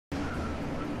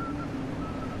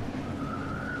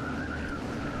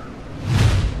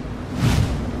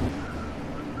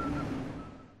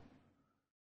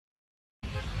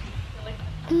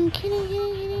Kitty,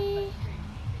 kitty,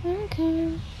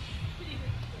 okay.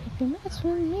 If you mess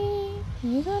with me,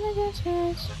 you gonna get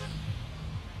scratched.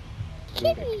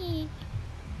 Kitty.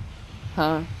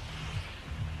 Huh?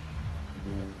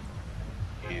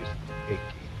 Is picky.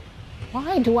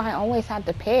 Why do I always have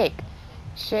to pick?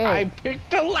 Shit. I picked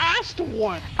the last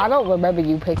one. I don't remember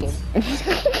you picking. I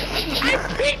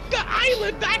picked the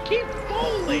island. I keep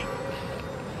falling.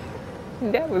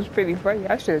 That was pretty funny.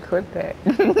 I should have clipped that.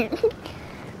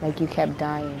 Like you kept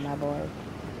dying, my boy.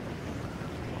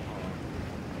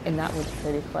 And that was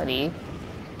pretty funny.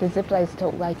 The ziplights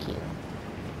don't like you.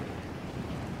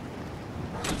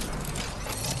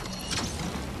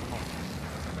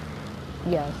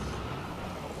 Yes.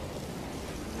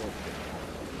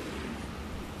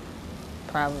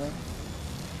 Probably.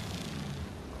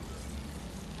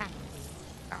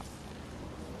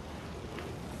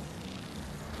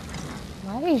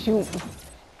 Why did you...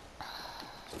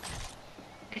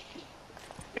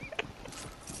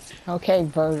 Okay,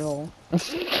 Virgil. I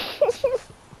didn't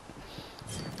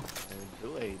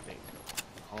do anything.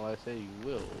 All I say you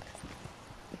will.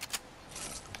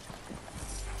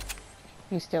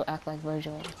 You still act like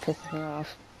Virgil. It pisses me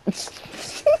off.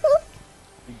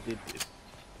 You did this.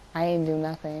 I didn't do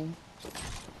nothing.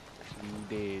 You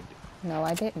did. No,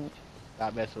 I didn't.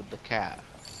 Stop messing with the cat.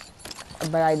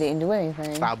 But I didn't do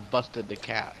anything. Stop busting the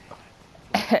cat.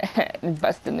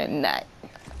 Busting the nut.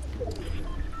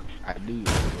 I knew you were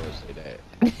gonna say that.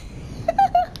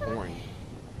 Horny.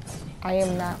 I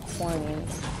am not horny.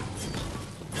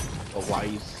 But why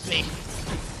you say?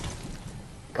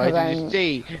 Why did you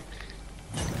say?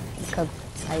 Because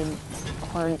I'm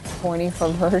horny for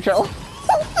Virgil.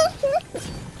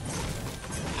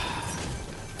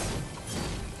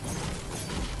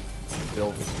 Get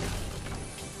over here.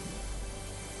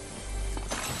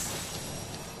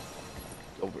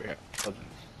 Get over here.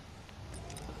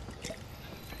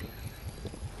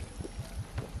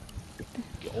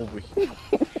 Get over here.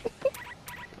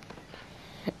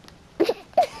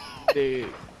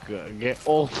 Nigga, get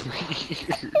over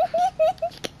here.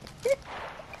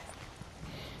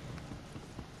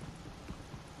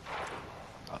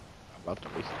 I'm about to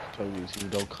waste the time so you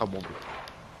don't come over here.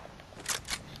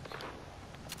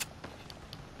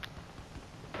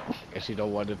 Guess you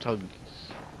don't want the tongues.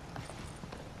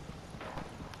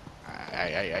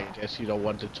 I guess you don't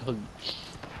want the tongues.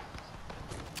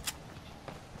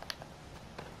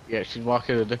 Yeah, she's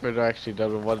walking in a different direction,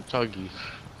 doesn't want the tongues.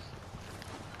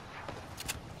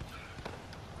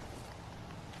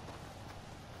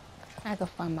 I could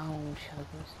find my own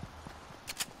sugars.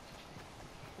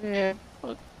 Yeah,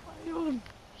 but why you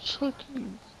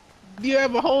chugging? You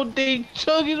have a whole day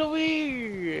chugging over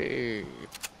here.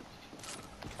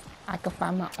 I could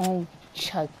find my own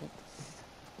chuggers.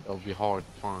 It'll be hard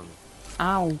to find.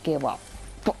 I don't give a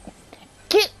fuck.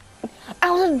 Get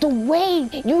out of the way,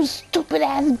 you stupid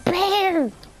ass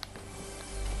bear!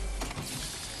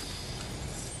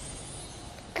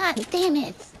 God damn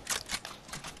it!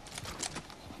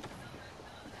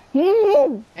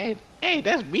 Hey,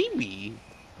 that's Mimi.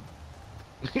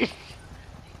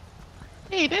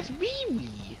 Hey, that's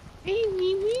Mimi. Hey,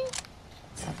 Mimi.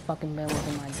 That fucking bear was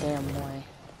in my damn way.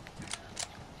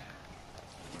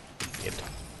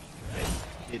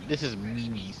 This is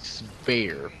Mimi's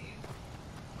bear.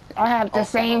 I have the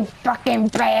same fucking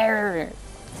bear!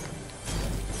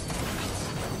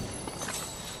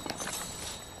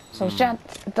 So shut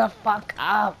the fuck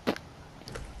up!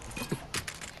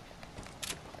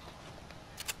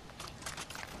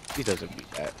 He doesn't mean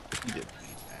that. He didn't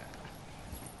mean that.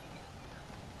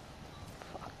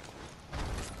 Fuck.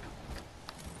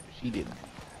 She didn't.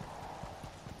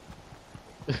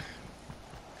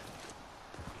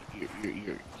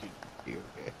 You're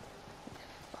okay.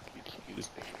 Fucking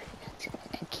Cutest bear.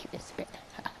 cutest bear.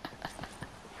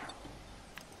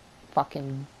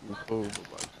 Fucking Oh,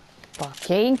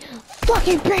 fucking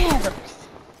bears!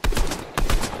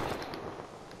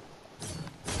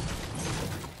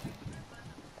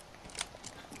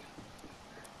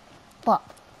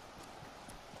 Fuck.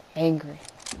 Angry.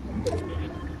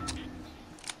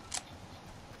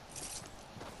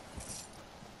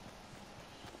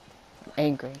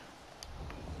 Angry.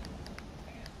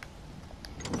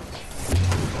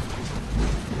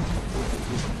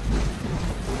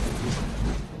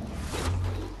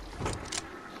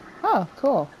 Oh,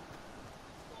 cool.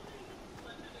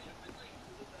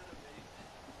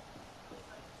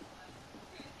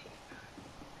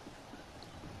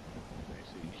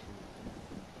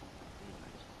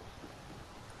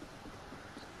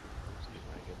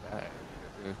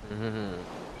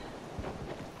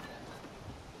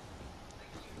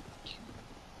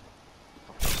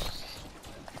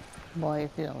 Boy,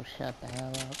 if you don't shut the hell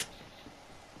up.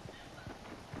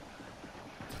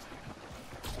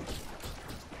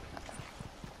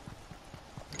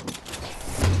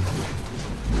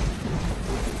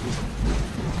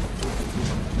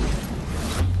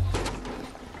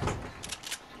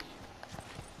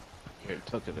 Here,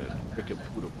 tuck it in. Freaking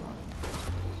poodle.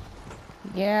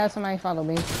 Yeah, somebody follow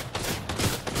me.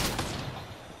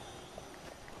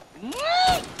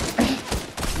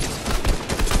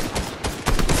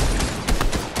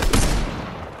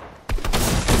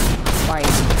 Why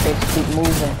bitch keep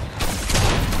moving?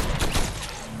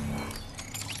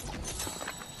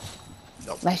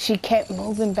 Like she kept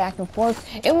moving back and forth.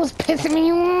 It was pissing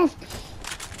me off.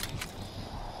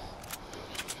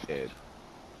 Dead.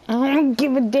 I don't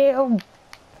give a damn.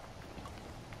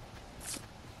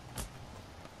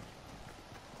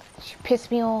 She pissed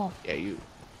me off. Yeah, you.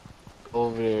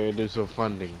 Over there and do some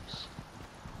fundings.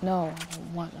 No, I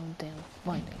don't want no damn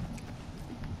funding.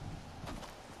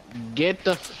 Get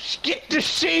the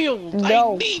shield.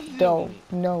 No, I need no, them.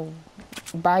 no.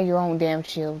 Buy your own damn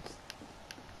shields.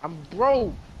 I'm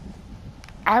broke.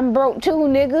 I'm broke too,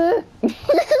 nigga.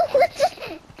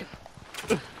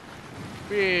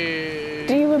 Yeah,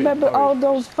 Do you remember all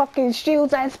those fucking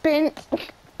shields I spent?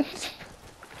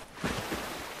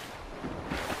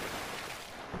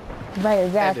 Right, That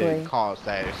exactly. didn't cost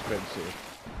that expensive.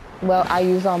 Well, I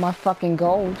use all my fucking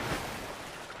gold.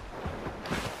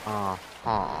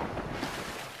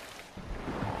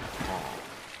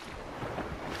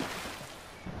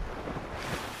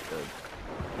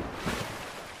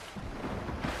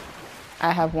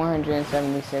 I have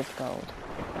 176 gold.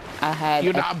 I had.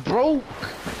 You're not broke.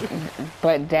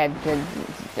 But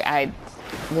I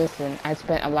listen. I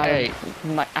spent a lot of.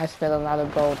 I spent a lot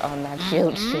of gold on that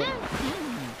shield shit.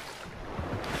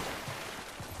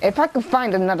 If I could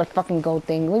find another fucking gold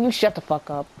thing, will you shut the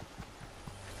fuck up?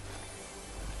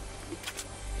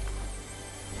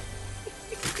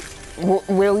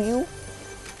 Will you?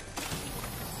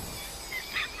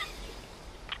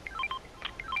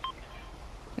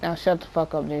 Now shut the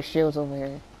fuck up, there's shields over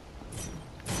here.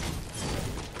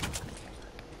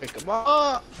 Pick them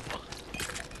up.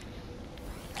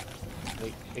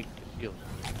 Take the shield.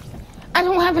 I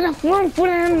don't have enough room for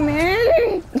them,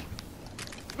 man!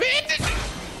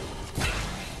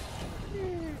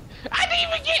 I didn't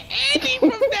even get any from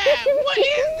that! What is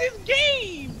this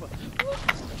game?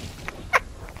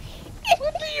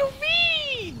 What do you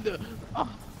mean?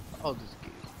 Oh, this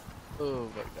game. Oh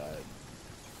my god.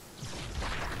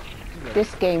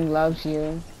 This game loves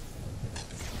you.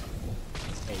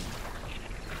 Hey.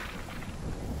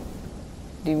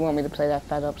 Do you want me to play that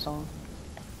Fed Up song?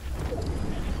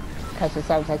 Because it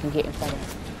sounds like you're getting fed up.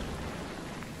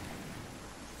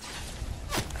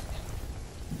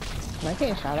 Am I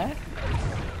getting shot at?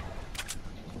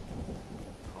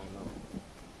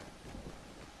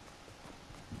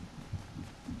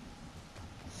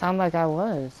 Sound like I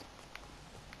was.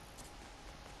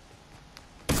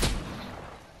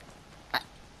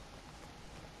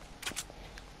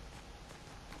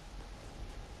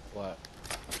 What?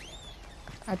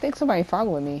 I think somebody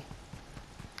following me.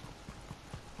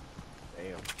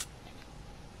 Damn.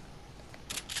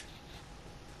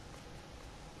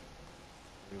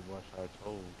 What I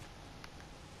told.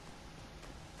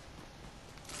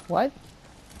 What?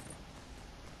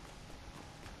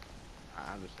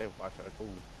 I understand what I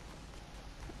told.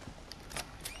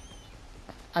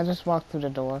 I just walked through the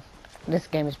door. This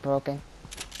game is broken.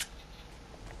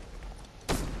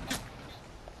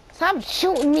 Stop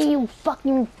shooting me, you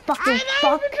fucking fuck! I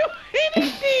don't even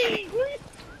do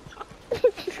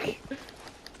anything!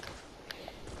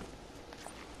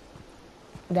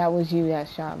 That was you that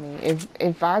shot me.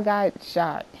 If I got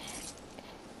shot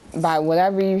by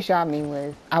whatever you shot me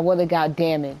with, I would have got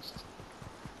damaged.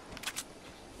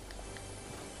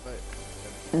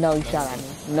 No, you shot at me.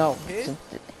 No.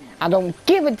 I don't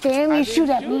give a damn. You shoot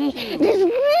at me. I didn't do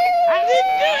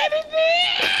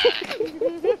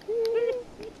anything!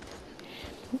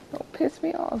 Don't piss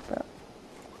me off, bro.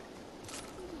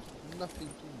 Nothing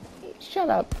to me. Shut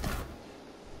up.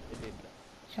 I did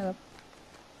nothing. Shut up.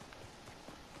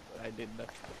 I did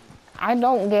nothing. I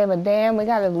don't give a damn. We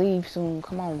gotta leave soon.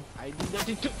 Come on. I did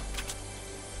nothing to.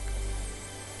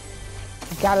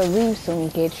 You gotta leave soon.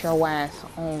 Get your ass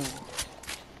on.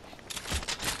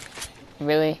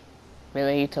 Really?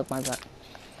 Really? You took my gun.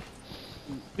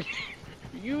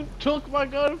 You took my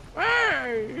gun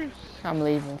first! I'm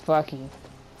leaving. Fuck you.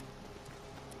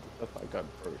 Took my gun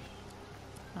first.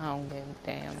 I don't give a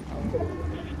damn.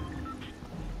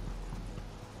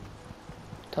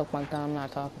 Took my gun. I'm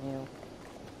not talking to you.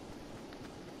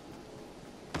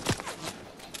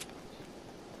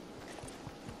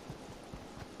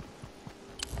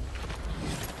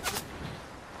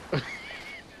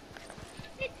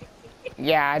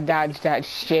 Yeah, I dodged that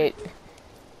shit.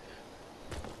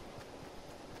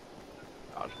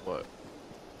 Dodge what?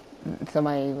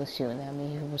 Somebody was shooting at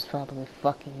me who was probably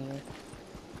fucking you.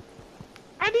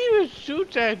 I didn't even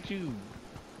shoot at you.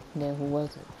 Then who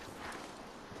was it?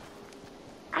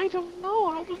 I don't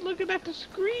know. I was looking at the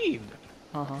screen.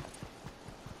 Uh-huh.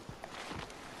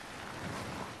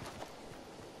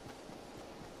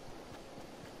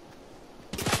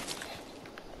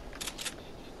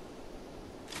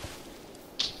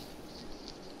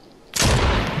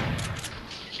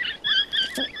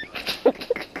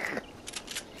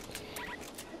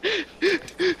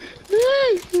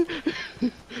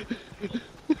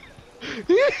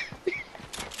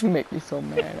 You make me so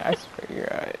mad, I swear to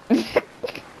God.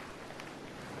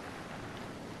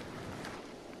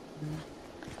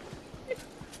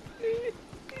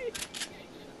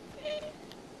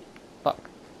 Fuck.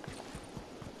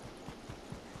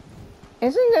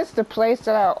 Isn't this the place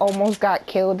that I almost got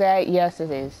killed at? Yes, it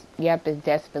is. Yep, it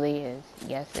definitely is.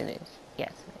 Yes, it is.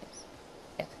 Yes, it is.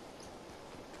 Yes,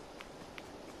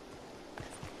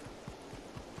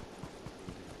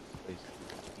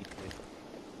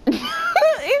 it is.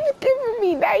 It's giving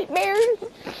me nightmares.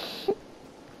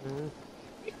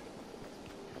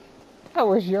 That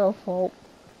was your fault.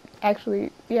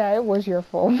 Actually, yeah, it was your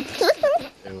fault.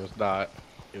 It was not.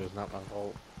 It was not my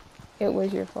fault. It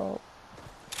was your fault.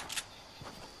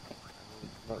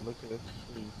 I'm not looking at the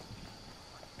screen.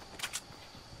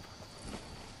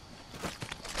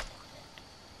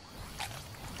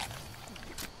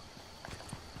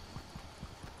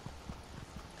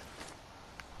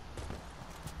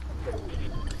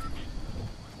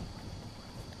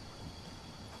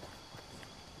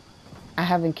 I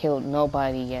haven't killed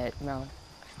nobody yet, no.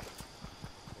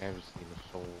 I haven't seen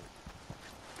a soul.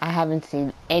 I haven't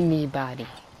seen anybody.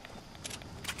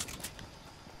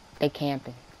 They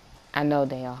camping. I know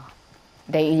they are.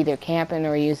 They either camping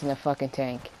or using a fucking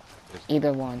tank.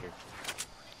 Either one.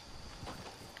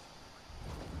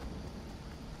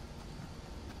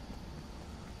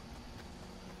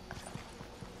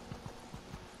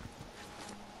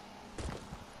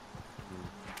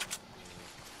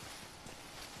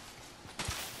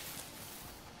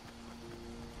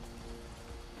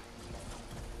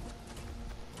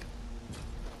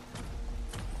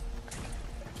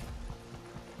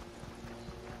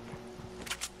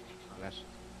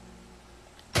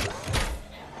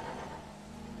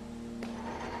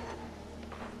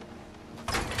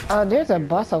 Oh, there's a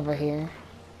bus over here.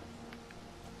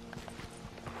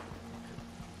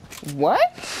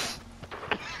 What?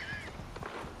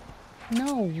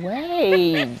 No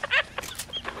way.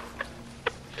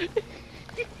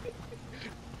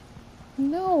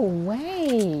 No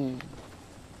way.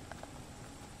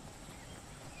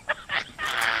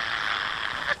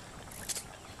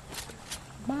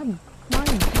 My boy.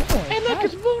 Hey, look,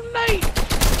 it's Moon Knight.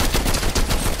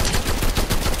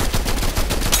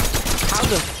 How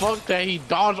the fuck did he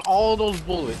dodge all those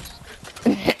bullets?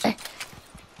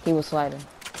 He was sliding.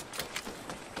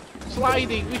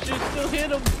 Sliding. We should still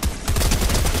hit him.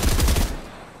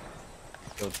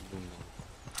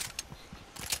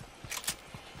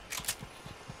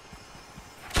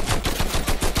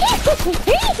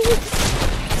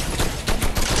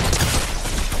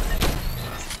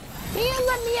 Man,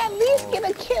 let me at least get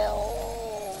a kill.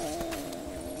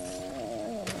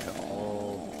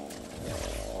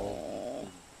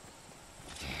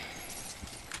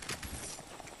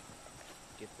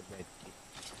 Get the med kit.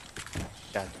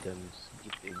 Shotguns.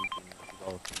 Get everything. Get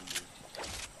all three.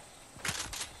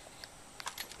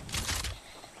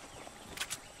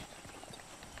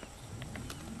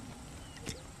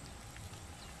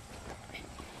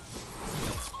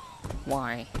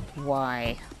 Why?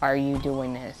 Why are you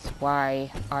doing this?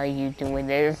 Why are you doing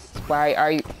this? Why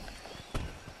are you...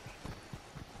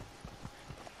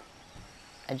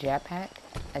 A jetpack?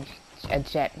 A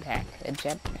jetpack. A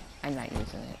jet... I'm not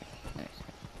using it.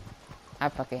 I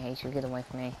fucking hate you. Get away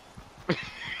from me.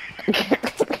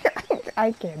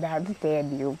 I cannot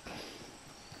stand you.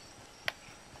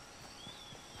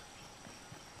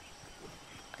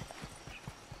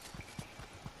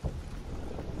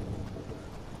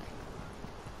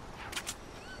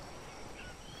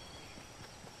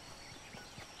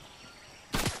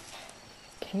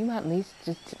 Can you at least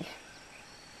just...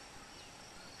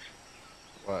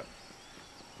 What?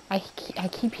 I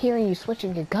keep hearing you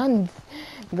switching your guns.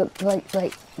 I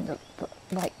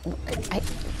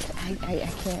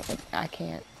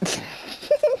can't.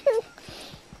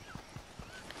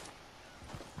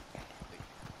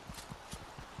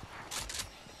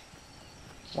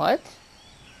 What?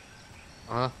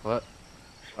 What? What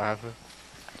happened?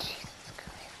 Jesus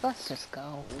Christ. Let's just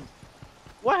go.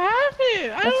 What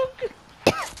happened? I don't.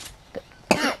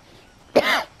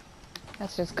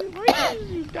 Let's just go. Why did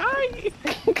you die?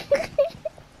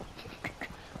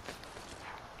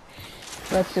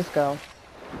 Let's just go.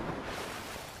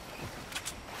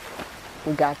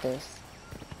 We got this.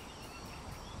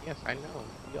 Yes, I know.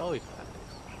 You always got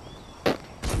this.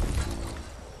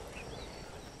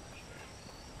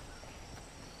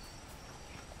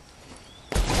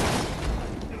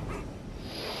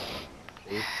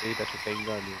 Say that's the same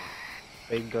gun you want.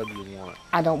 Same gun you want.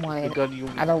 I don't want The it. gun you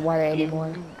I don't want it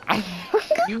anymore.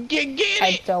 You can get I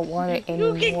it! don't want it You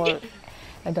can anymore. get-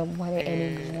 I don't want it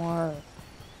anymore.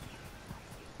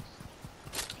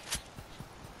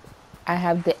 I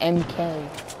have the MK.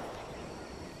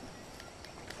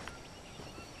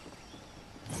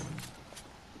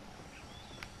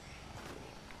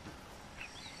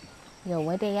 Yo,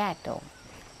 where they at though?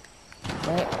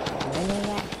 Where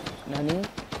they at? Nani?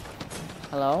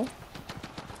 Hello?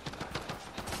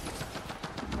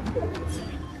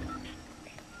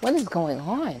 What is going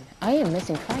on? I am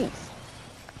missing fights.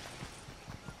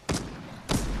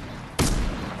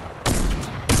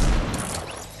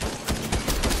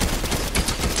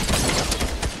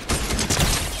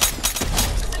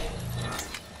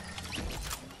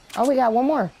 Oh, we got one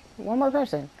more. One more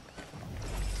person.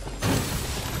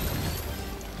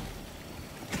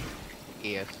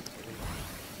 Yes.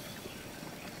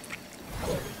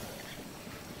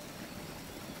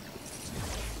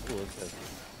 Who is this?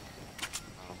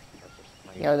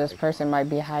 Yo, this person might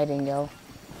be hiding, yo.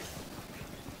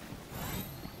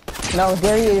 No,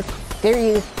 there he is. There he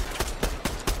is.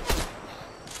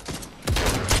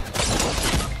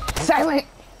 Silent!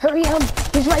 Hurry up!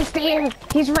 He's right there!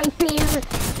 He's right there!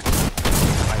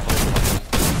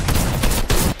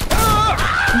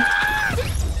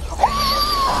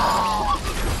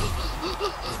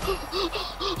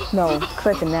 No,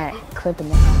 clipping that. Clipping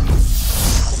that.